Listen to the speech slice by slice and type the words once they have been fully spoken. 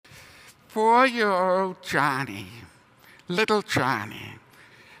4-year-old Johnny, little Johnny,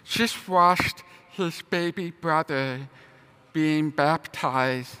 just watched his baby brother being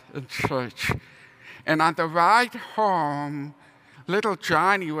baptized in church. And on the ride home, little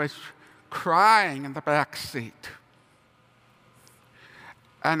Johnny was crying in the back seat.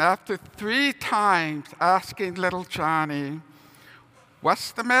 And after 3 times asking little Johnny,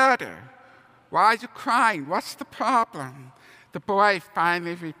 "What's the matter? Why are you crying? What's the problem?" the boy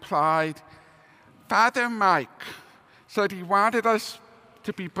finally replied, "Father Mike said he wanted us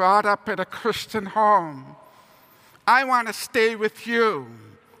to be brought up in a Christian home. I want to stay with you."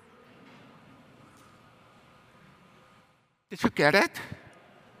 Did you get it?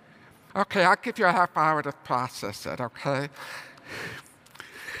 Okay, I'll give you a half hour to process it, okay?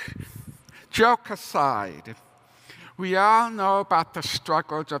 Joke aside, we all know about the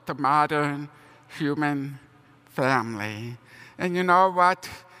struggles of the modern human family. And you know what?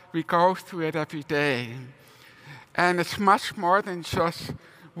 We go through it every day. And it's much more than just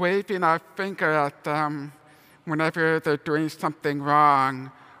waving our finger at them whenever they're doing something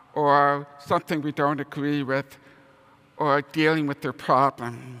wrong or something we don't agree with or dealing with their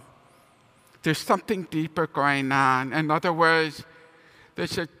problem. There's something deeper going on. In other words,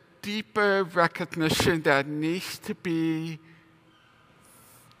 there's a deeper recognition that needs to be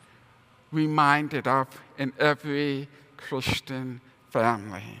reminded of in every Christian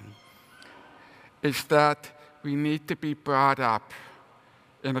family. Is that we need to be brought up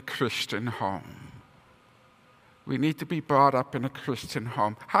in a Christian home. We need to be brought up in a Christian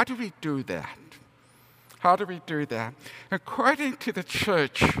home. How do we do that? How do we do that? According to the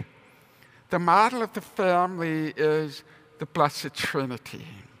church, the model of the family is the Blessed Trinity.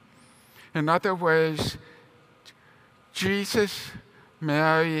 In other words, Jesus,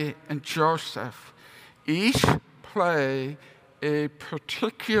 Mary, and Joseph each play a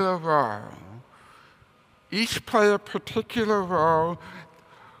particular role. Each play a particular role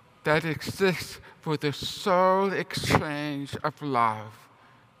that exists for the sole exchange of love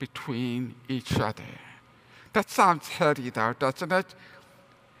between each other. That sounds heady, though, doesn't it?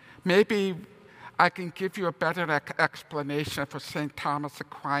 Maybe I can give you a better explanation for St. Thomas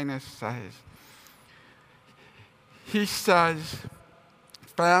Aquinas says. He says,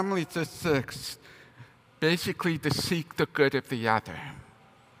 families exist basically to seek the good of the other.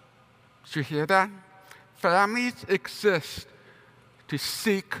 Did you hear that? Families exist to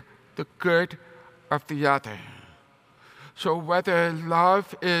seek the good of the other. So whether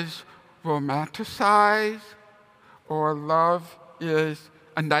love is romanticized or love is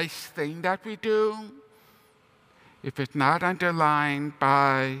a nice thing that we do, if it's not underlined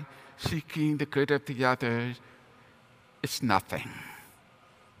by seeking the good of the others, it's nothing.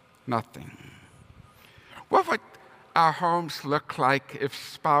 Nothing. What would our homes look like if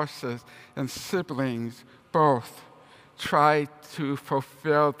spouses and siblings both tried to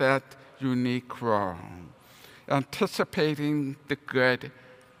fulfill that unique role, anticipating the good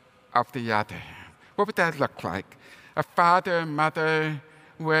of the other? What would that look like? A father and mother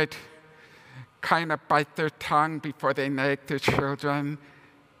would kind of bite their tongue before they nag their children.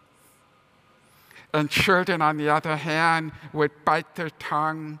 And children, on the other hand, would bite their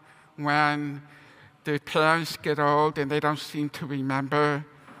tongue when their parents get old and they don't seem to remember.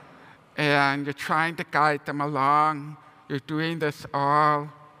 And you're trying to guide them along. You're doing this all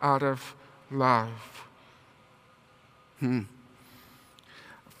out of love.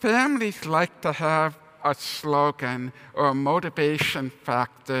 Families like to have a slogan or a motivation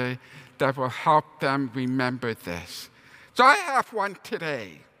factor that will help them remember this. So I have one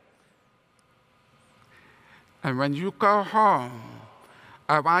today. And when you go home,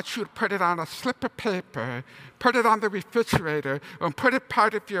 I want you to put it on a slip of paper, put it on the refrigerator, or put it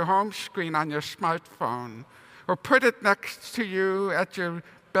part of your home screen on your smartphone, or put it next to you at your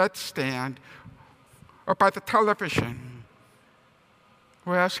bedstand, or by the television.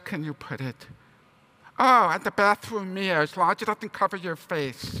 Where else can you put it? Oh, at the bathroom mirror, as long as it doesn't cover your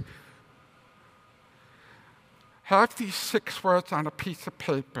face. Have these 6 words on a piece of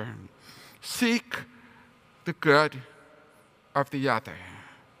paper. Seek the good of the other.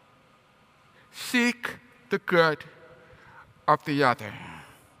 Seek the good of the other.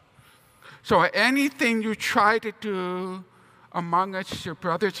 So anything you try to do amongst your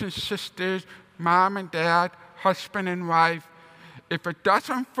brothers and sisters, mom and dad, husband and wife, if it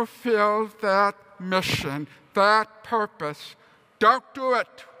doesn't fulfill that mission, that purpose, don't do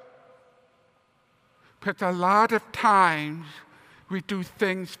it. Because a lot of times we do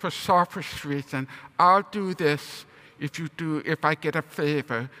things for selfish reasons. I'll do this if I get a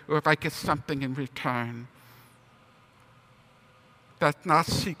favor or if I get something in return. That's not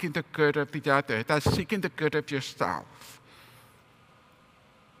seeking the good of the other. That's seeking the good of yourself.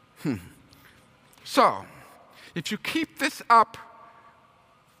 So, if you keep this up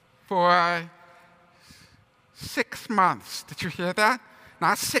for 6 months, did you hear that?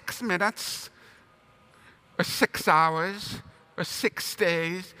 Not 6 minutes, or 6 hours, or 6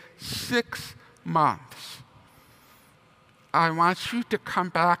 days, 6 months. I want you to come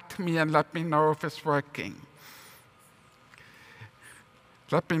back to me and let me know if it's working.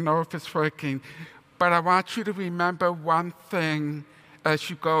 Let me know if it's working. But I want you to remember one thing as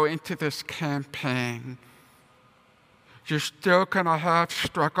you go into this campaign. You're still going to have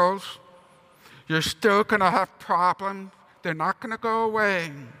struggles. You're still going to have problems. They're not going to go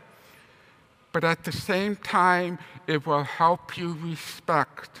away. But at the same time, it will help you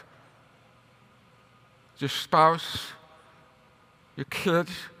respect your spouse, your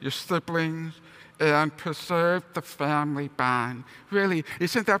kids, your siblings, and preserve the family bond. Really,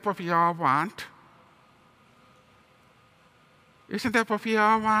 isn't that what we all want? Isn't that what we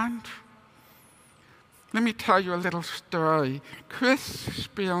all want? Let me tell you a little story. Chris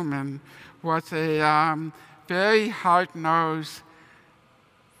Spielman was a very hard-nosed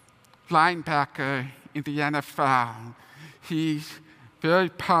linebacker in the NFL. He's very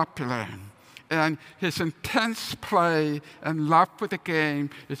popular. And his intense play and love for the game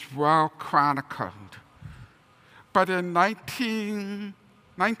is well chronicled. But in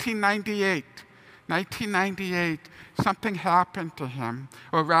 1998, something happened to him,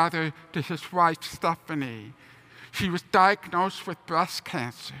 or rather to his wife, Stephanie. She was diagnosed with breast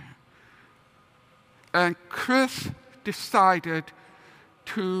cancer. And Chris decided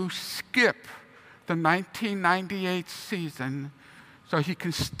to skip the 1998 season so he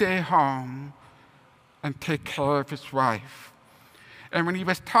can stay home and take care of his wife. And when he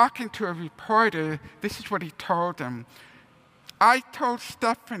was talking to a reporter, this is what he told him. I told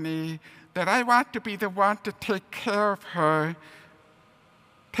Stephanie that I want to be the one to take care of her,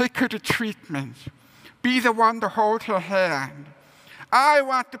 take her to treatment, be the one to hold her hand. I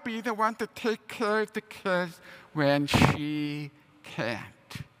want to be the one to take care of the kids when she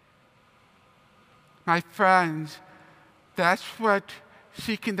can't. My friends, that's what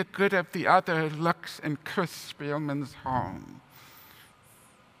seeking the good of the other looks in Chris Spielman's home.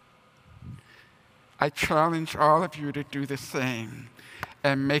 I challenge all of you to do the same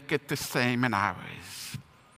and make it the same in ours.